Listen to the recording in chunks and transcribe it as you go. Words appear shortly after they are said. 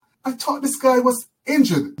I thought this guy was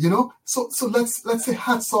injured, you know? So let's say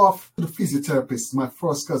hats off to the physiotherapist, my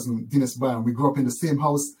first cousin, Dennis Byron. We grew up in the same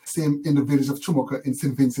house, same in the village of Chumuka in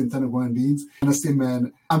St. Vincent and the Grenadines. And I say,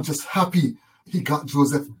 man, I'm just happy he got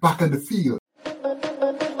Joseph back on the field.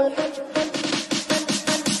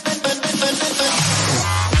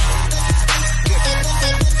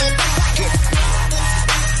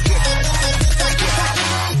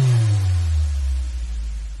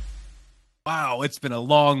 Wow, it's been a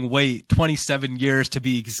long wait, 27 years to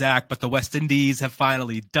be exact, but the West Indies have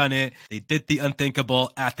finally done it. They did the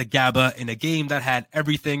unthinkable at the Gabba in a game that had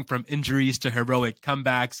everything from injuries to heroic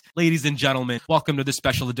comebacks. Ladies and gentlemen, welcome to this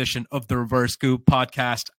special edition of the Reverse Scoop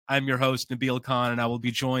podcast. I'm your host, Nabeel Khan, and I will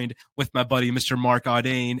be joined with my buddy, Mr. Mark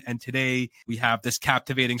Audain. And today we have this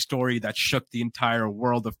captivating story that shook the entire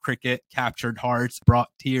world of cricket, captured hearts, brought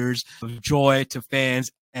tears of joy to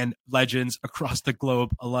fans and legends across the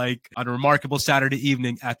globe alike. On a remarkable Saturday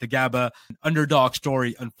evening at the Gabba, an underdog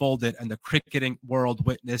story unfolded and the cricketing world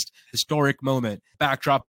witnessed historic moment.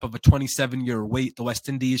 Backdrop of a 27-year wait, the West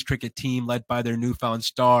Indies cricket team, led by their newfound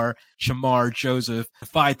star, Shamar Joseph,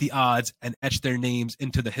 defied the odds and etched their names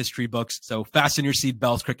into the history books. So fasten your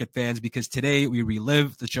seatbelts, cricket fans, because today we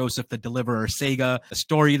relive the Joseph the Deliverer saga, a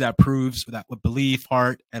story that proves that with belief,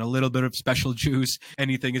 heart, and a little bit of special juice,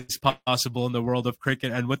 anything is possible in the world of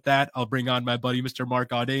cricket. And with that, I'll bring on my buddy, Mr. Mark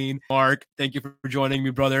Audain. Mark, thank you for joining me,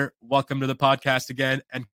 brother. Welcome to the podcast again,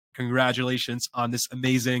 and congratulations on this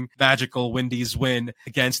amazing, magical Windies win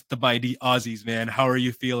against the mighty Aussies, man. How are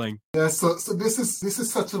you feeling? Yeah, so this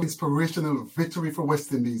is such an inspirational victory for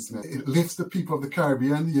West Indies, man. It lifts the people of the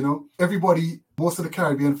Caribbean, you know. Everybody, most of the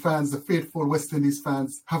Caribbean fans, the faithful West Indies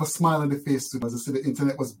fans, have a smile on their face today. As I said, the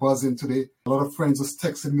internet was buzzing today. A lot of friends was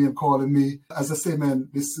texting me and calling me. As I say, man,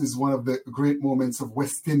 this is one of the great moments of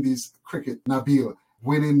West Indies cricket. Nabeel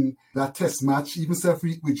winning that test match, even if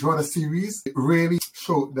we draw the series, it really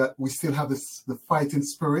showed that we still have the fighting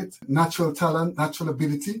spirit, natural talent, natural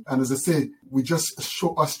ability. And as I say, we just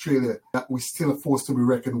show Australia that we still a force to be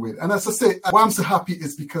reckoned with. And as I say, why I'm so happy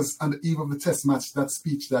is because on the eve of the test match, that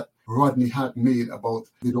speech that Rodney had made about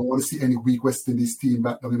they don't want to see any weak West Indies team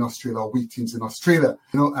back down in Australia or weak teams in Australia,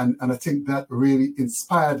 you know, and I think that really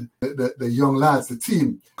inspired the young lads, the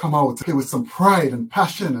team, come out to play with some pride and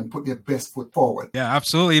passion and put their best foot forward. Yeah,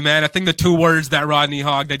 absolutely, man. I think the two words that Rodney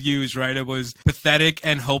Hogg had used, right, it was pathetic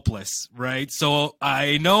and hopeless, right? So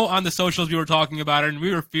I know on the socials we were talking about it and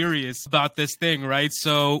we were furious about this thing, right?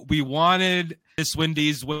 So we wanted this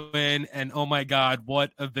Windies win, and oh my God,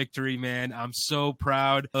 what a victory, man. I'm so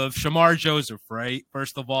proud of Shamar Joseph, right?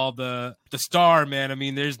 First of all, the star, man. I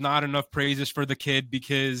mean, there's not enough praises for the kid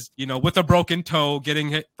because, you know, with a broken toe, getting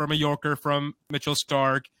hit from a Yorker from Mitchell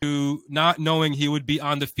Stark, to not knowing he would be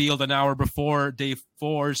on the field an hour before day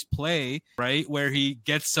 4's play, right, where he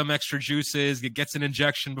gets some extra juices, he gets an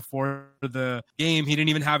injection before the game. He didn't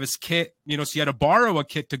even have his kit, you know, so he had to borrow a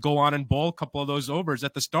kit to go on and bowl a couple of those overs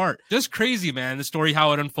at the start. Just crazy, man, the story,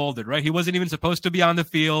 how it unfolded, right? He wasn't even supposed to be on the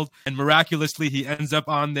field, and miraculously he ends up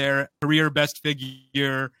on their career best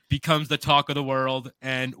figure, becomes the talk of the world,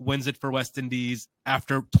 and wins it for West Indies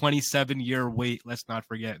after 27-year wait. Let's not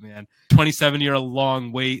forget, man, 27-year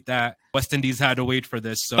long wait that West Indies had to wait for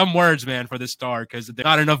this. So some words, man, for this star, because there's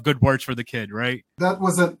not enough good words for the kid, right? That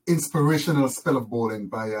was an inspirational spell of bowling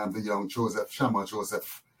by the young Shamar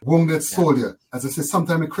Joseph. Wounded soldier. As I said,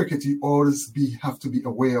 sometime in cricket, you always have to be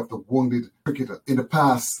aware of the wounded cricketer. In the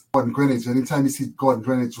past, Gordon Greenidge, anytime you see Gordon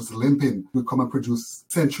Greenidge was limping, would come and produce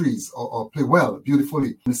centuries or play well,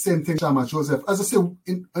 beautifully. And the same thing, Shamar Joseph. As I said,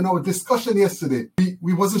 in our discussion yesterday,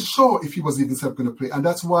 we wasn't sure if he was even going to play. And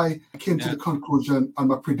that's why I came to the conclusion on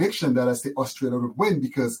my prediction that I say Australia would win,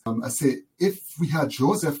 because I say if we had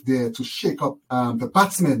Joseph there to shake up the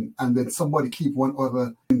batsmen and then somebody keep one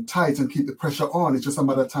other in tight and keep the pressure on, it's just a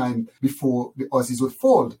matter of time before the Aussies would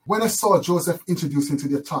fold. When I saw Joseph introduced into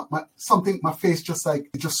the attack, my face just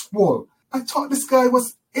swole. I thought this guy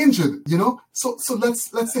was injured, you know. So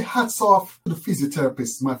let's say hats off to the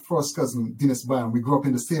physiotherapist, my first cousin, Dennis Byron. We grew up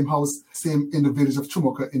in the same house, same in the village of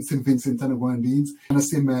Chumuka in St. Vincent and the Grenadines. And I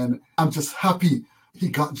say, man, I'm just happy he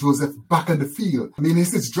got Joseph back on the field. I mean,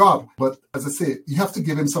 it's his job, but as I say, you have to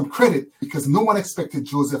give him some credit because no one expected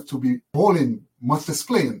Joseph to be bowling, much less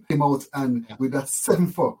playing. Came out and with that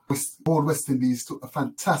 7-4, bowled West Indies to a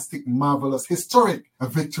fantastic, marvelous, historic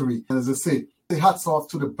victory. And as I say, hats off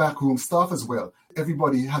to the backroom staff as well.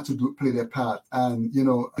 Everybody had to play their part. And,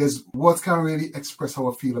 there's what can really express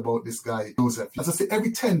how I feel about this guy, Joseph. As I say,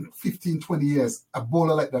 every 10, 15, 20 years, a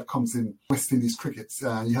bowler like that comes in West Indies cricket.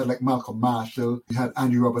 You had like Malcolm Marshall, you had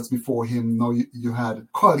Andy Roberts before him. Now you had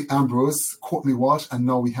Curly Ambrose, Courtney Walsh, and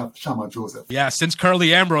now we have Shamar Joseph. Yeah, since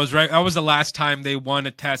Curly Ambrose, right? That was the last time they won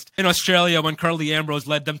a test in Australia when Curly Ambrose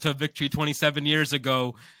led them to a victory 27 years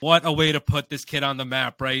ago. What a way to put this kid on the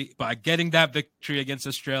map, right? By getting that victory against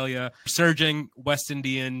Australia, surging West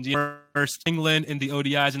Indians, first England in the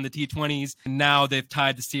ODIs and the T20s, and now they've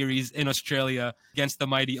tied the series in Australia against the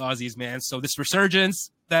mighty Aussies, man. So this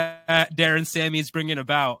resurgence that Darren Sammy is bringing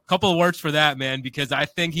about, a couple of words for that, man, because I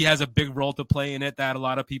think he has a big role to play in it that a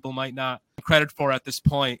lot of people might not credit for at this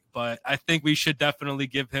point. But I think we should definitely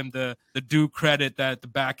give him the due credit that the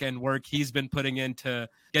back end work he's been putting in to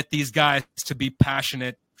get these guys to be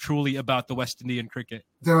passionate truly about the West Indian cricket.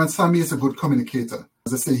 Darren Sammy is a good communicator.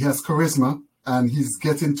 As I say, he has charisma and he's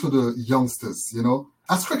getting to the youngsters,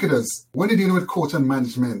 As cricketers, when you're dealing with coach and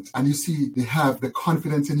management and you see they have the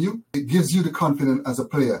confidence in you, it gives you the confidence as a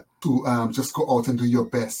player to just go out and do your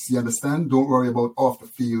best. You understand? Don't worry about off the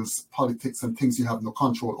fields, politics and things you have no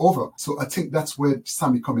control over. So I think that's where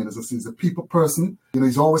Sammy comes in. As I say, he's a people person.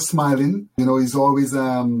 He's always smiling. He's always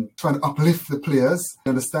trying to uplift the players.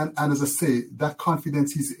 You understand? And as I say, that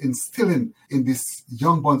confidence he's instilling in this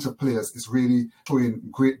young bunch of players is really showing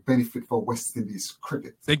great benefit for West Indies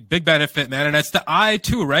cricket. Big benefit, man. And that's the eye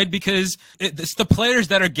too, right? Because it's the players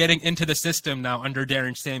that are getting into the system now under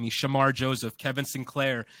Darren Sammy, Shamar Joseph, Kevin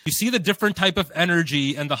Sinclair. You see the different type of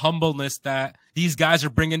energy and the humbleness that these guys are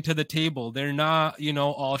bringing to the table. They're not,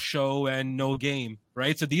 all show and no game,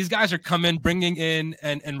 right? So these guys are bringing in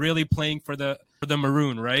and really playing for the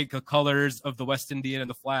maroon, right? The colors of the West Indian and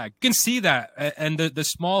the flag. You can see that. And the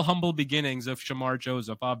small, humble beginnings of Shamar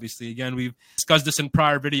Joseph, obviously. Again, we've discussed this in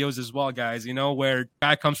prior videos as well, guys, where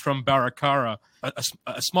guy comes from Barakara,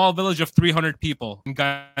 a small village of 300 people in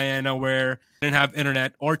Guyana where they didn't have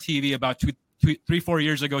internet or TV about 3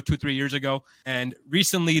 years ago. And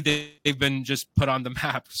recently they've been just put on the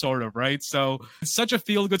map, sort of, right? So it's such a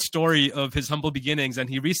feel-good story of his humble beginnings. And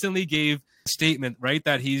he recently gave a statement, right,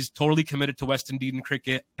 that he's totally committed to West Indian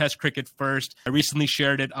cricket, Test cricket first. I recently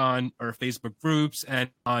shared it on our Facebook groups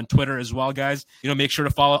and on Twitter as well, guys. Make sure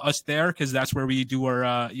to follow us there because that's where we do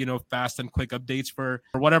our, fast and quick updates for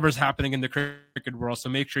whatever's happening in the cricket world. So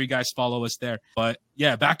make sure you guys follow us there. But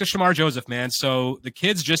yeah, back to Shamar Joseph, man. So the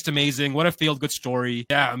kid's just amazing. What a feel-good story.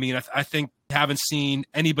 Yeah, I mean, I think haven't seen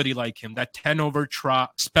anybody like him. That 10-over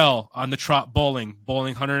trot spell on the trot bowling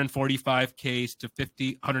 145 Ks to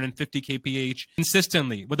 150 kph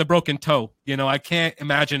consistently with a broken toe. I can't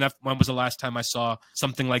imagine when was the last time I saw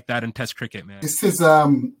something like that in Test cricket, man. It's his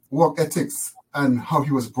work ethics and how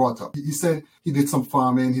he was brought up. He said he did some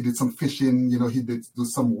farming, he did some fishing, he did do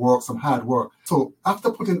some work, some hard work. So after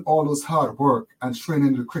putting all those hard work and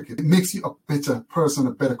training the cricket, it makes you a better person,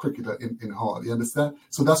 a better cricketer in Hall. You understand?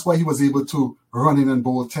 So that's why he was able to run in and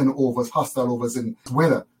bowl 10 overs, hostile overs in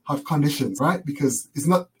weather, hot conditions, right? Because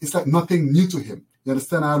it's like nothing new to him. You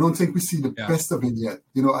understand? I don't think we see the best of him yet.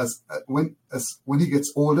 As when he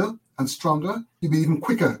gets older and stronger, he'll be even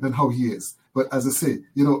quicker than how he is. But as I say,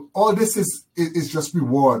 all this is just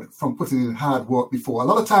reward from putting in hard work before. A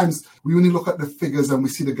lot of times we only look at the figures and we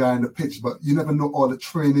see the guy on the pitch, but you never know all the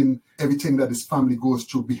training, everything that his family goes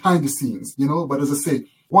through behind the scenes, But as I say,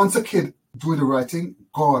 once a kid doing the right thing,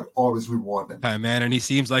 God always reward them. Hi, man. And he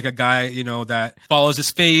seems like a guy, that follows his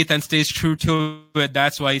faith and stays true to it.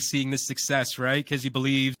 That's why he's seeing this success, right? Because he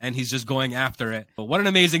believes and he's just going after it. But what an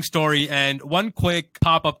amazing story. And one quick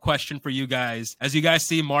pop-up question for you guys. As you guys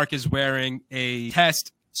see, Mark is wearing a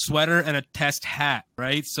Test sweater and a Test hat,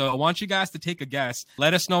 right? So I want you guys to take a guess.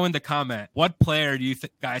 Let us know in the comment. What player do you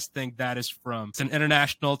guys think that is from? It's an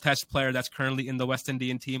international Test player that's currently in the West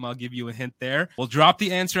Indian team. I'll give you a hint there. We'll drop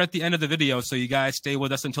the answer at the end of the video, so you guys stay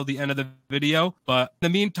with us until the end of the video. But in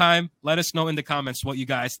the meantime, let us know in the comments what you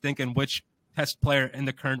guys think and which Test player in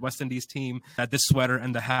the current West Indies team that this sweater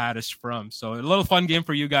and the hat is from. So a little fun game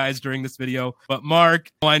for you guys during this video. But Mark,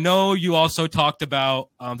 I know you also talked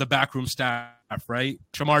about the backroom staff, right?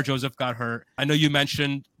 Shamar Joseph got hurt. I know you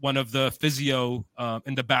mentioned one of the physio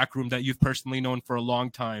in the back room that you've personally known for a long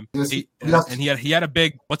time. Yes, and he had a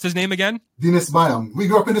big, what's his name again? Dinesh Bayam. We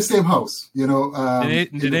grew up in the same house,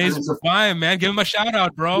 Dinesh Bayam, man, give him a shout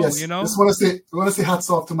out, bro. Yes, just want to say hats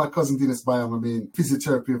off to my cousin Dinesh Bayam. I mean,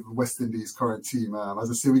 physiotherapy of the West Indies current team. As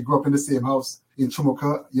I say, we grew up in the same house in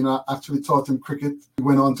Chumuka. I actually taught him cricket. He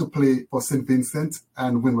went on to play for St. Vincent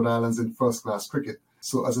and Windward Islands in first class cricket.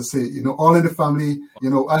 So as I say, all in the family,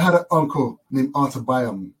 I had an uncle named Arthur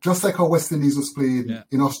Byam. Just like how West Indies was played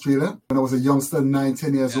in Australia. When I was a youngster, 9,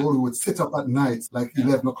 10 years old, we would sit up at night, like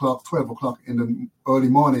 11 o'clock, 12 o'clock in the early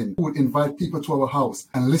morning. We would invite people to our house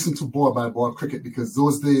and listen to ball-by-ball cricket, because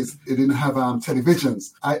those days they didn't have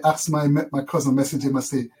televisions. I asked my cousin, message him, I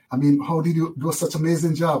say, I mean, how did you do such an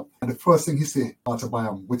amazing job? And the first thing he said, Arthur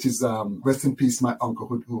Byam, which is, rest in peace, my uncle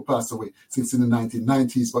who passed away since in the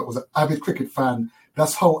 1990s, but was an avid cricket fan.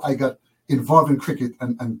 That's how I got involved in cricket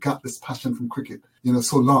and got this passion from cricket,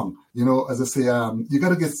 so long. As I say, you got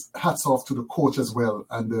to get hats off to the coach as well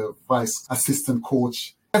and the vice assistant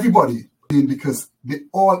coach, everybody, because they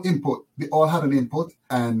all had an input,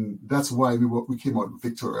 and that's why we came out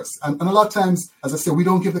victorious. And a lot of times, as I say, we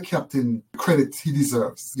don't give the captain the credit he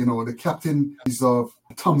deserves. The captain deserves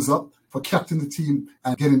a thumbs up for captaining the team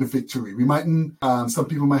and getting the victory. We mightn't, some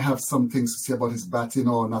people might have some things to say about his batting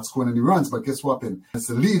or not scoring any runs, but guess what happened? As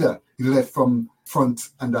a leader, he led from front,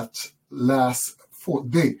 and that last fourth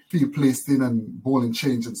day, field placed in and bowling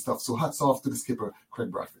change and stuff. So hats off to the skipper,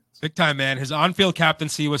 Craig Bradford. Big time, man. His on-field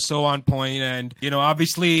captaincy was so on point, and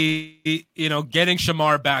obviously, getting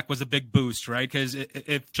Shamar back was a big boost, right? Because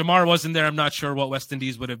if Shamar wasn't there, I'm not sure what West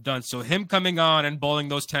Indies would have done. So him coming on and bowling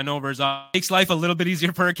those 10 overs makes life a little bit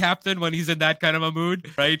easier for a captain when he's in that kind of a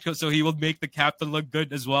mood, right? So he will make the captain look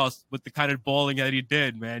good as well with the kind of bowling that he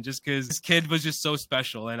did, man. Just because this kid was just so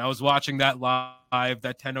special, and I was watching that live,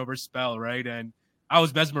 that 10 over spell, right? And I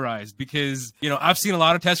was mesmerized because, I've seen a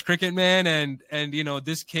lot of Test cricket, man. And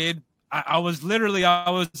this kid, I was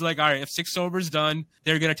like, all right, if 6 overs done,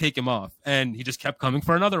 they're going to take him off. And he just kept coming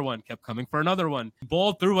for another one. He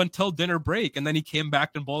bowled through until dinner break, and then he came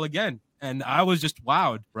back and bowled again. And I was just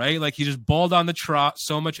wowed, right? Like, he just bowled on the trot,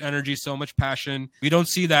 so much energy, so much passion. We don't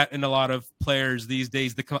see that in a lot of players these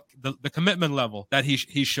days, the commitment level that he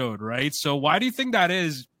showed, right? So why do you think that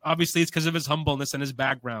is? Obviously, it's because of his humbleness and his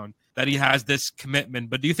background that he has this commitment.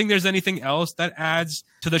 But do you think there's anything else that adds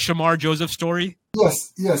to the Shamar Joseph story?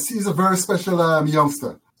 Yes. He's a very special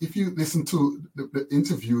youngster. If you listen to the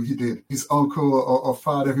interview he did, his uncle or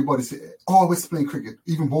father, everybody say, always playing cricket,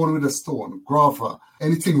 even bowling with a stone, grapher,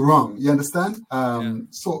 anything wrong. You understand?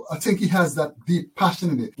 So I think he has that deep passion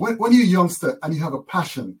in it. When you're a youngster and you have a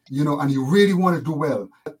passion, and you really want to do well,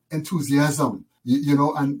 enthusiasm,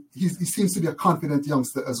 and he seems to be a confident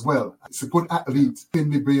youngster as well. He's a good athlete,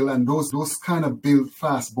 thinly built, and those kind of built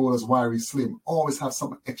fast bowlers, wiry, slim, always have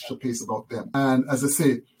some extra pace about them. And as I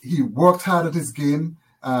say, he worked hard at his game.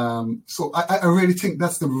 So I really think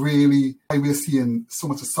that's why we're seeing so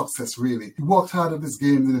much of success, really. He worked hard at his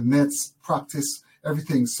game in the nets, practice,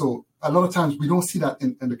 everything. So a lot of times we don't see that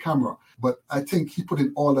in the camera, but I think he put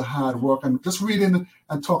in all the hard work, and just reading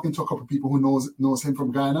and talking to a couple of people who knows him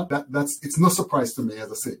from Guyana, it's no surprise to me,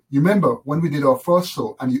 as I say. You remember when we did our first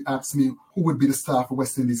show and you asked me who would be the star for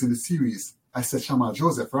West Indies in the series? I said Shamar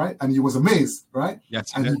Joseph, right? And he was amazed, right?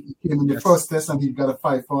 Yes. And he came in the first test and he got a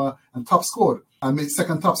 5 and top scored. And made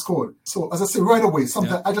second top scored. So as I say, right away,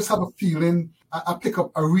 sometimes I just have a feeling. I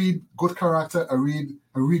read good character. I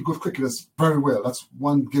read good cricketers very well. That's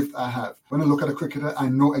one gift I have. When I look at a cricketer, I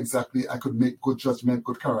know exactly I could make good judgment,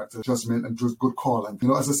 good character judgment, and just good call. And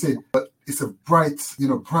as I say, but it's a bright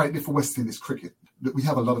day for West Indies cricket. We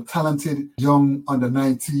have a lot of talented young under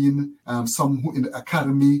 19, some who in the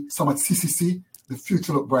academy, some at CCC. The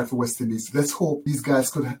future look bright for West Indies. Let's hope these guys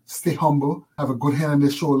could stay humble, have a good head on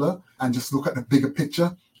their shoulder, and just look at the bigger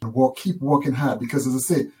picture and keep working hard. Because as I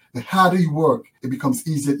say, the harder you work, it becomes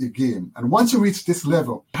easier at your game. And once you reach this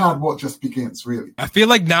level, hard work just begins, really. I feel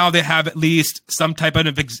like now they have at least some type of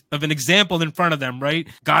an example in front of them, right?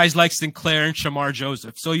 Guys like Sinclair and Shamar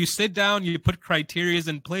Joseph. So you sit down, you put criteria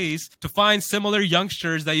in place to find similar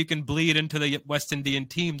youngsters that you can bleed into the West Indian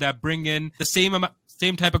team that bring in the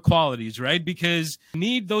same type of qualities, right? Because you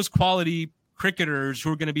need those quality cricketers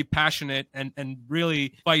who are going to be passionate and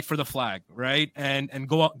really fight for the flag, right? And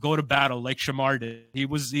go to battle like Shamar did.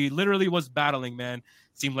 He literally was battling, man.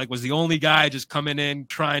 Seemed like was the only guy just coming in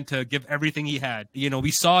trying to give everything he had.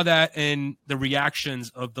 We saw that in the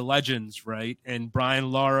reactions of the legends, right? And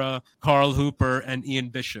Brian Lara, Carl Hooper, and Ian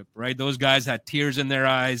Bishop, right? Those guys had tears in their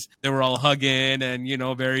eyes. They were all hugging and,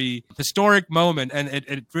 very historic moment. And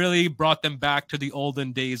it really brought them back to the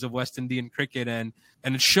olden days of West Indian cricket. And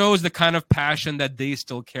it shows the kind of passion that they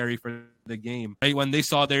still carry for the game, right? When they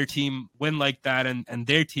saw their team win like that and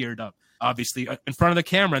they teared up. Obviously in front of the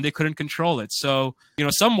camera, and they couldn't control it. So,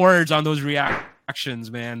 some words on those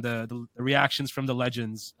reactions, man, the reactions from the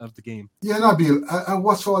legends of the game. Yeah, Nabeel, I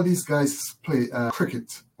watched all these guys play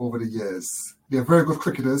cricket over the years. They're very good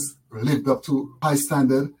cricketers, lived up to high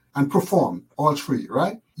standard and performed, all three,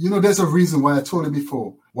 right? There's a reason why I told you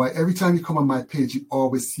before. why every time you come on my page, you're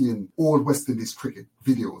always seeing old West Indies cricket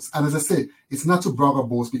videos. And as I say, it's not to brag or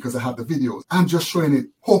boast because I have the videos. I'm just showing it.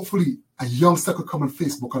 Hopefully, a youngster could come on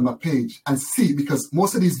Facebook on my page and see, because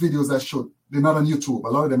most of these videos I showed, they're not on YouTube. A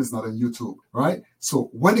lot of them is not on YouTube, right? So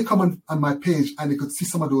when they come on my page and they could see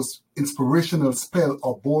some of those inspirational spell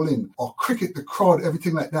or bowling or cricket, the crowd,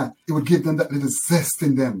 everything like that, it would give them that little zest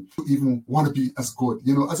in them to even want to be as good.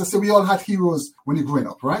 You know, as I say, we all had heroes when you're growing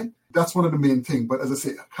up, right? That's one of the main things. But as I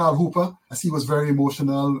say, Carl Hooper, I see, was very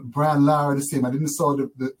emotional. Brian Lara, the same. I didn't saw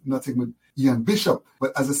the nothing with Ian Bishop.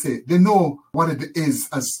 But as I say, they know what it is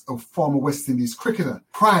as a former West Indies cricketer.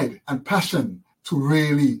 Pride and passion to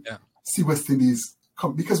really see West Indies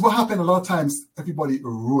come. Because what happened a lot of times, everybody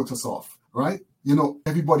wrote us off, right? You know,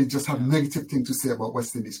 everybody just have negative things to say about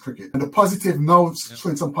West Indies cricket. And the positive, now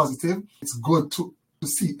showing some positive, it's good to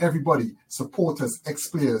see everybody, supporters,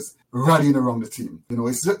 ex-players, rallying around the team. You know,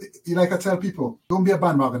 it's just, like I tell people, don't be a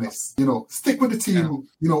bandwagonist. You know, stick with the team.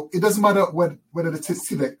 You know, it doesn't matter whether they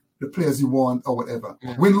select the players you want or whatever.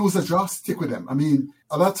 Win, lose, or draw, stick with them. I mean,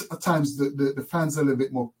 a lot of times the fans are a little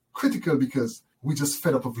bit more critical because we just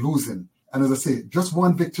fed up of losing. And as I say, just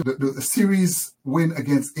one victory, the series win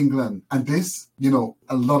against England. And this, you know,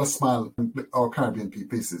 a lot of smile on our Caribbean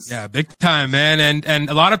faces. Yeah, big time, man. And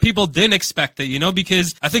a lot of people didn't expect it, you know,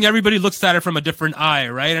 because I think everybody looks at it from a different eye,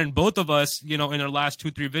 right? And both of us, you know, in our last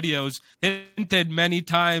 2-3 videos, hinted many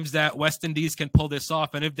times that West Indies can pull this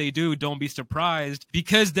off. And if they do, don't be surprised,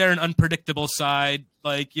 because they're an unpredictable side.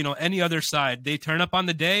 Like, you know, any other side, they turn up on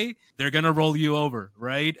the day, they're going to roll you over,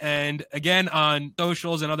 right? And again, on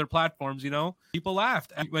socials and other platforms, you know, people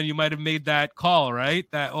laughed when you might have made that call, right?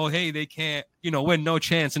 That, oh, hey, they can't, you know, win, no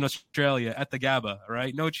chance in Australia at the Gabba,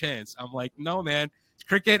 right? No chance. I'm like, no, man,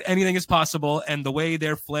 cricket, anything is possible. And the way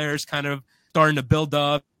their flares kind of starting to build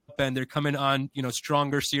up, and they're coming on, you know,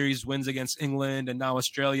 stronger series wins against England and now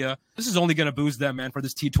Australia. This is only going to boost them, man, for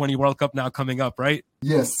this T20 World Cup now coming up, right?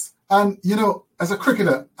 Yes. And, you know, as a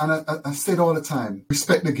cricketer, and I say it all the time,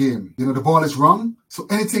 respect the game. You know, the ball is wrong, so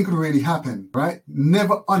anything could really happen, right?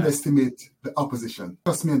 Never underestimate the opposition.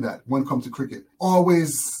 Trust me in that when it comes to cricket.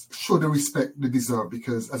 Always show the respect they deserve,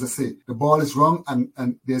 because, as I say, the ball is wrong,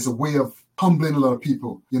 and there's a way of humbling a lot of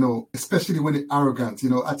people, you know, especially when they're arrogant. You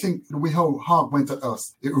know, I think the way how Hawk went at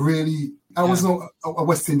us, it really, I was not a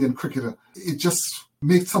West Indian cricketer. It just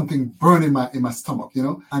made something burn in my stomach, you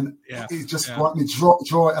know, and it just brought me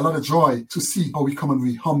joy, a lot of joy to see how we come and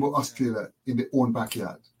we humble Australia in their own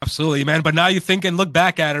backyard. Absolutely, man. But now you think and look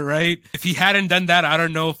back at it, right? If he hadn't done that, I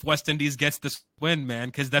don't know if West Indies gets this win, man,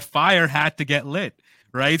 because that fire had to get lit,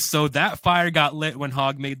 right? So that fire got lit when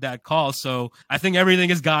Hogg made that call. So I think everything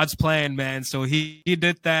is God's plan, man. So he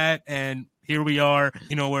did that, and here we are,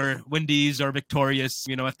 you know, where Windies are victorious,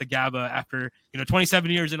 you know, at the Gabba after, you know,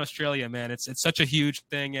 27 years in Australia, man. It's such a huge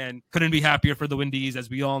thing, and couldn't be happier for the Windies. As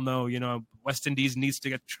we all know, you know, West Indies needs to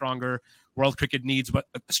get stronger. World cricket needs a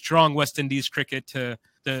strong West Indies cricket to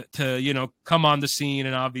you know, come on the scene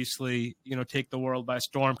and obviously, you know, take the world by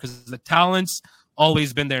storm, because the talent's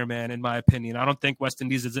always been there, man, in my opinion. I don't think West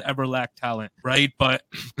Indies has ever lacked talent, right? But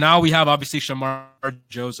now we have obviously Shamar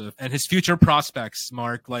Joseph and his future prospects,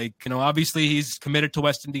 Mark. Like, you know, obviously he's committed to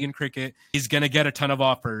West Indian cricket. He's going to get a ton of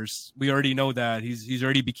offers. We already know that. He's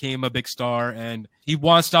already became a big star, and he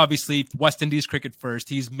wants to obviously West Indies cricket first.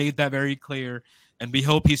 He's made that very clear, and we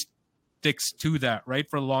hope he sticks to that, right,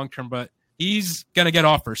 for the long term. But he's going to get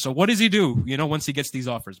offers. So what does he do, you know, once he gets these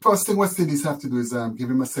offers? First thing West Indies have to do is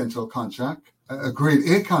give him a central contract, a grade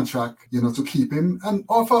A contract, you know, to keep him, and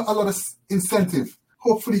offer a lot of incentive.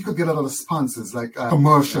 Hopefully he could get a lot of sponsors, like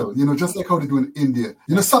commercial, you know, just like how they do in India.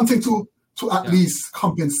 You know, something to at least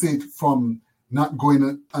compensate from not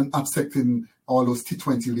going and upsetting all those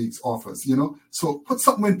T20 leagues offers, you know. So put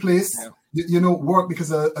something in place. You know, work, because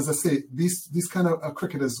as I say, these kind of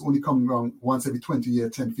cricketers only come around once every 20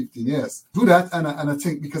 years, 10, 15 years. Do that, and I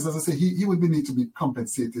think, because as I say, he would need to be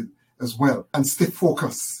compensated as well and stay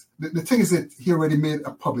focused. The thing is that he already made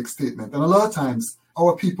a public statement, and a lot of times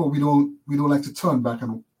our people, we don't like to turn back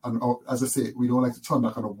on as I say, we don't like to turn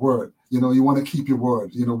back on a word. You know, you want to keep your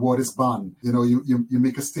word. You know, word is bond. You know, you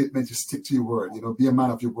make a statement, you stick to your word. You know, be a man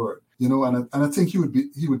of your word. You know, and I think he would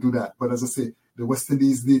do that. But as I say, the West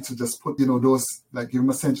Indies need to just put, you know, those, like, give him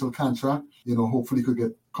a central contract, you know, hopefully could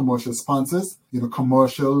get commercial sponsors, you know,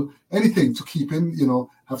 commercial, anything to keep him, you know,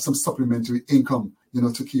 have some supplementary income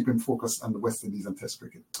to keep him focused on the West Indies and Test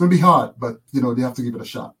cricket. It's going to be hard, but, they have to give it a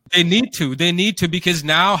shot. They need to, because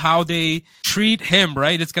now how they treat him,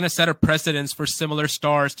 right? It's going to set a precedence for similar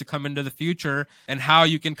stars to come into the future and how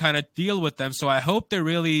you can kind of deal with them. So I hope they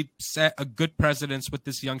really set a good precedence with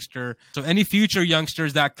this youngster. So any future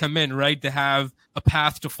youngsters that come in, right, to have a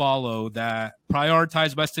path to follow that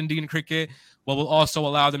prioritize West Indian cricket, will also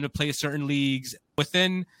allow them to play certain leagues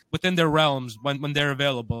within their realms when they're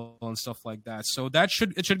available and stuff like that. So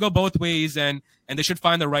it should go both ways, and they should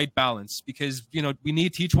find the right balance, because we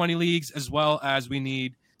need T20 leagues as well as we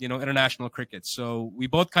need international cricket. So we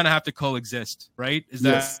both kind of have to coexist, right? Is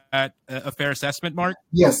that a fair assessment, Mark?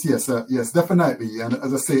 Yes, definitely. And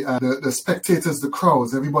as I say, the spectators, the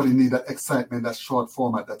crowds, everybody need that excitement, that short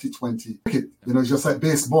format, that T20 cricket. It's just like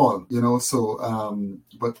baseball. So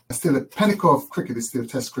but still, the pinnacle of cricket is still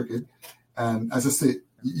Test cricket. And as I say,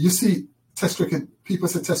 you see Test cricket, people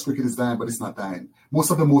say Test cricket is dying, but it's not dying. Most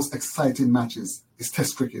of the most exciting matches is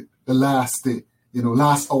Test cricket. The last day,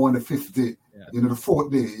 last hour on the fifth day, the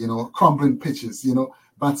fourth day, crumbling pitches,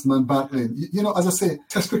 batsman battling. As I say,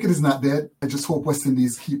 Test cricket is not dead. I just hope West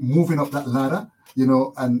Indies keep moving up that ladder,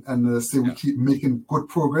 and say we keep making good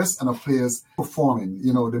progress and our players performing.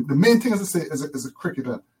 The main thing, as I say, as a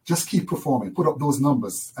cricketer, just keep performing, put up those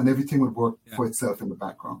numbers, and everything would work for itself in the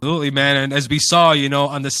background. Absolutely, man. And as we saw,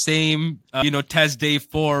 on the same, Test day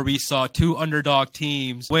 4, we saw 2 underdog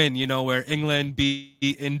teams win, where England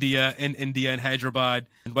beat India and Hyderabad,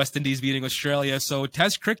 and West Indies beating Australia. So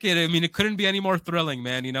Test cricket, it couldn't be any more thrilling,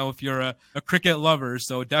 man, if you're a cricket lover.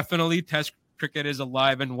 So definitely Test cricket is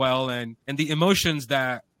alive and well, and the emotions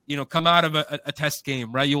that come out of a Test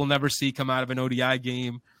game, right? You will never see come out of an ODI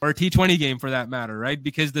game or a T20 game for that matter, right?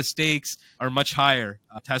 Because the stakes are much higher,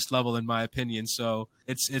 Test level, in my opinion. So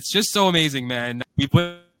it's just so amazing, man. We've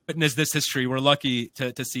witnessed this history. We're lucky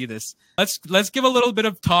to see this. Let's give a little bit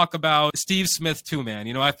of talk about Steve Smith too,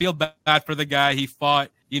 man. I feel bad for the guy. He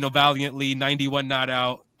fought, valiantly, 91 not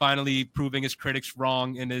out, finally proving his critics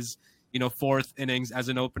wrong in his, 4th innings as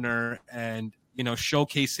an opener, and,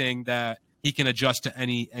 showcasing that he can adjust to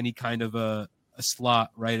any kind of a slot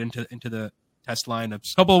right into the Test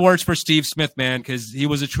lineups. Couple of words for Steve Smith, man, because he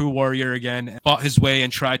was a true warrior again, and fought his way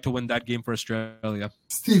and tried to win that game for Australia.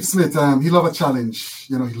 Steve Smith, he loved a challenge.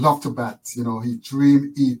 He loved to bat. He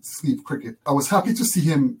dream, eat, sleep cricket. I was happy to see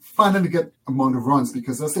him finally get among the runs,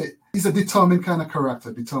 because I say he's a determined kind of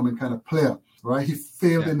character, determined kind of player, right? He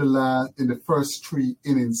failed in the first 3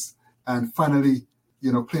 innings, and finally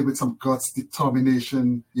played with some guts,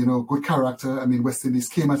 determination, good character. West Indies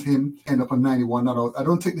came at him, end up on 91 not out. I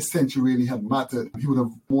don't think the century really had mattered. He would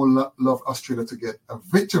have more loved Australia to get a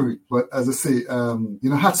victory. But as I say,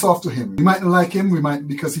 hats off to him. We mightn't like him,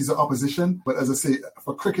 because he's an opposition. But as I say,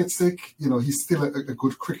 for cricket's sake, he's still a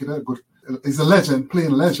good cricketer, he's a legend,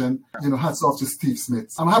 playing legend. Hats off to Steve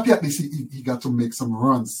Smith. I'm happy at least he got to make some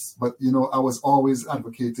runs. But, I was always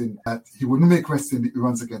advocating that he wouldn't make West Indies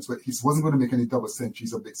runs against, but he wasn't going to make any double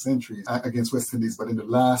centuries or big centuries against West Indies. But in the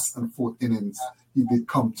last and 4th innings, he did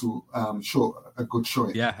come to show a good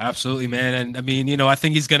showing. Yeah, absolutely, man. And I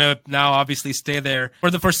think he's going to now obviously stay there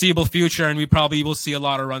for the foreseeable future, and we probably will see a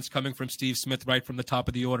lot of runs coming from Steve Smith right from the top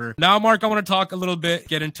of the order. Now, Mark, I want to talk a little bit,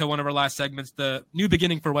 get into one of our last segments, the new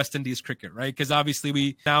beginning for West Indies cricket, right? Because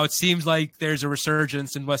obviously now it seems like there's a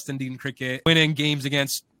resurgence in West Indian cricket, winning games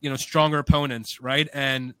against stronger opponents, right?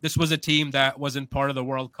 And this was a team that wasn't part of the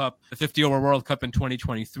World Cup, the 50-over World Cup in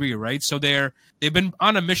 2023, right? So they've been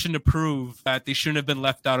on a mission to prove that they shouldn't have been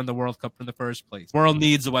left out in the World Cup in the first place. The world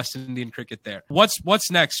needs the West Indian cricket there. What's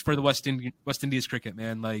next for the West Indies cricket,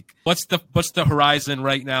 man? Like, what's the horizon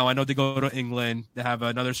right now? I know they go to England. They have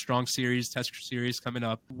another strong Test series coming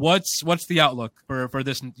up. What's the outlook for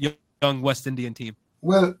this young West Indian team?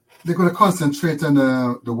 Well, they're going to concentrate on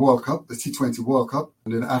the World Cup, the T20 World Cup.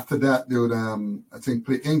 And then after that, they would, I think,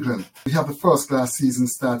 play England. We have the first-class season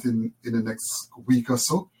starting in the next week or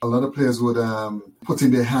so. A lot of players would put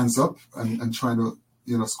in their hands up and trying to,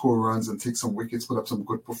 score runs and take some wickets, put up some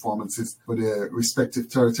good performances for their respective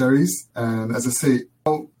territories. And as I say,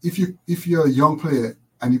 if you're a young player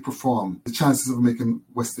and you perform, the chances of making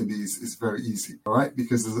West Indies is very easy, all right?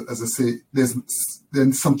 Because as I say,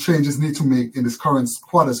 then some changes need to make in this current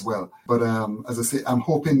squad as well. But as I say, I'm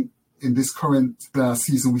hoping in this current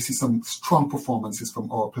season we see some strong performances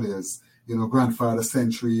from our players. Grandfather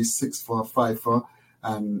centuries, 6-for, 5-for,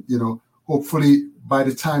 and hopefully by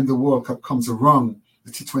the time the World Cup comes around,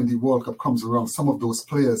 the T20 World Cup comes around, some of those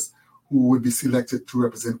players who would be selected to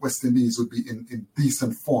represent West Indies would be in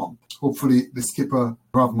decent form. Hopefully the skipper,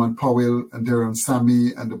 Ravman Powell, and Darren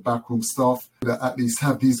Sammy, and the backroom staff would at least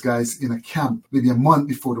have these guys in a camp maybe a month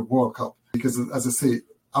before the World Cup because as I say,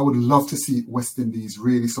 I would love to see West Indies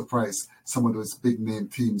really surprise some of those big name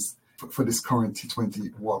teams for this current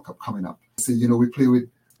T20 World Cup coming up. So, we play with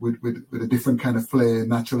a different kind of flair,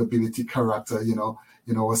 natural ability, character,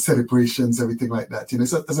 celebrations, everything like that.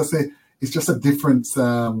 So, as I say, it's just a different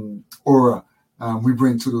aura we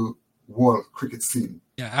bring to the world cricket scene.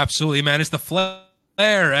 Yeah, absolutely, man. It's the flair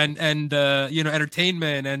and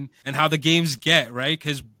entertainment and how the games get, right?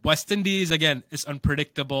 Because West Indies, again, is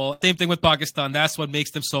unpredictable. Same thing with Pakistan. That's what makes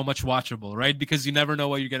them so much watchable, right? Because you never know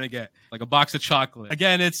what you're going to get. Like a box of chocolate.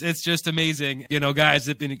 Again, it's just amazing. Guys,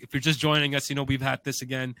 if you're just joining us, we've had this,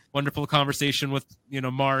 again, wonderful conversation with,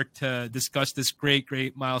 Mark to discuss this great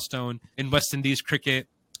milestone in West Indies cricket.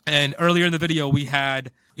 And earlier in the video, we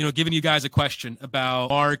had, given you guys a question about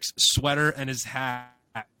Mark's sweater and his hat.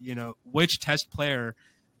 Which Test player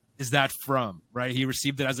is that from, right? He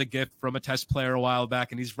received it as a gift from a Test player a while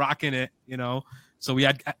back, and he's rocking it, So we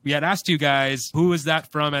had asked you guys, who is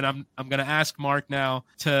that from? And I'm going to ask Mark now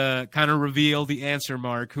to kind of reveal the answer.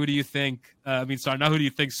 Mark, who do you think? Who do you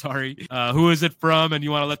think? Sorry. Who is it from? And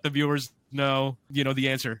you want to let the viewers know, the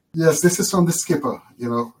answer. Yes, this is from the skipper,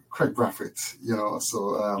 Craig Brathwaite,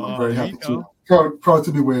 so I'm very happy proud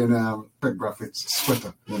to be wearing Craig Brathwaite's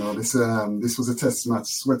sweater. This was a Test match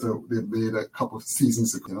sweater they made a couple of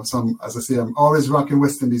seasons ago. So I'm always rocking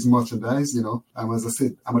West Indies merchandise. As I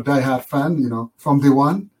said, I'm a diehard fan. From day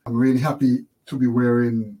one, I'm really happy to be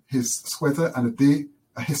wearing his sweater and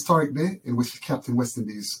a historic day in which he captained West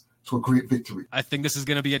Indies to a great victory. I think this is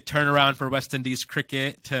going to be a turnaround for West Indies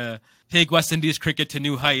cricket to take West Indies cricket to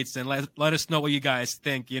new heights, and let us know what you guys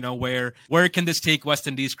think. Where can this take West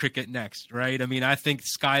Indies cricket next, right? I think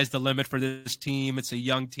sky's the limit for this team. It's a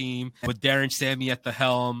young team with Darren Sammy at the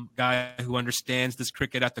helm, guy who understands this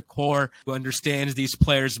cricket at the core, who understands these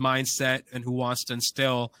players' mindset, and who wants to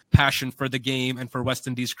instill passion for the game and for West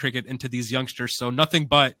Indies cricket into these youngsters. So nothing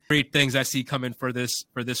but great things I see coming for this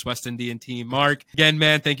West Indian team. Mark, again,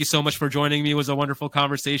 man, thank you so much for joining me. It was a wonderful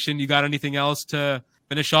conversation. You got anything else to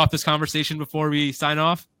finish off this conversation before we sign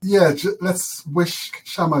off? Yeah, let's wish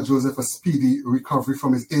Shamar Joseph a speedy recovery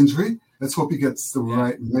from his injury. Let's hope he gets the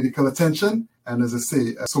right medical attention. And as I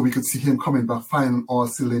say, so we could see him coming back firing all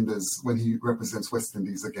cylinders when he represents West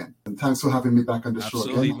Indies again. And thanks for having me back on the show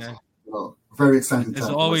again. Man. Very exciting time. As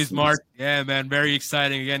always, Mark. Yeah, man, very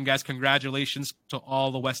exciting. Again, guys, congratulations to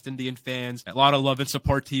all the West Indian fans. A lot of love and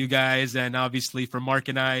support to you guys. And obviously for Mark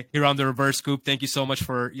and I here on the Reverse Scoop, thank you so much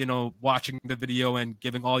for, watching the video and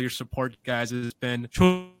giving all your support, guys. It's been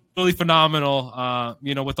truly phenomenal,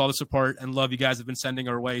 with all the support and love you guys have been sending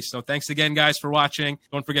our way. So thanks again, guys, for watching.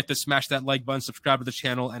 Don't forget to smash that like button, subscribe to the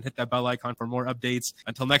channel, and hit that bell icon for more updates.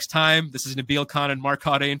 Until next time, this is Nabeel Khan and Mark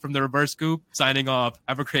Audain from the Reverse Scoop signing off.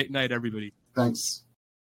 Have a great night, everybody. Thanks.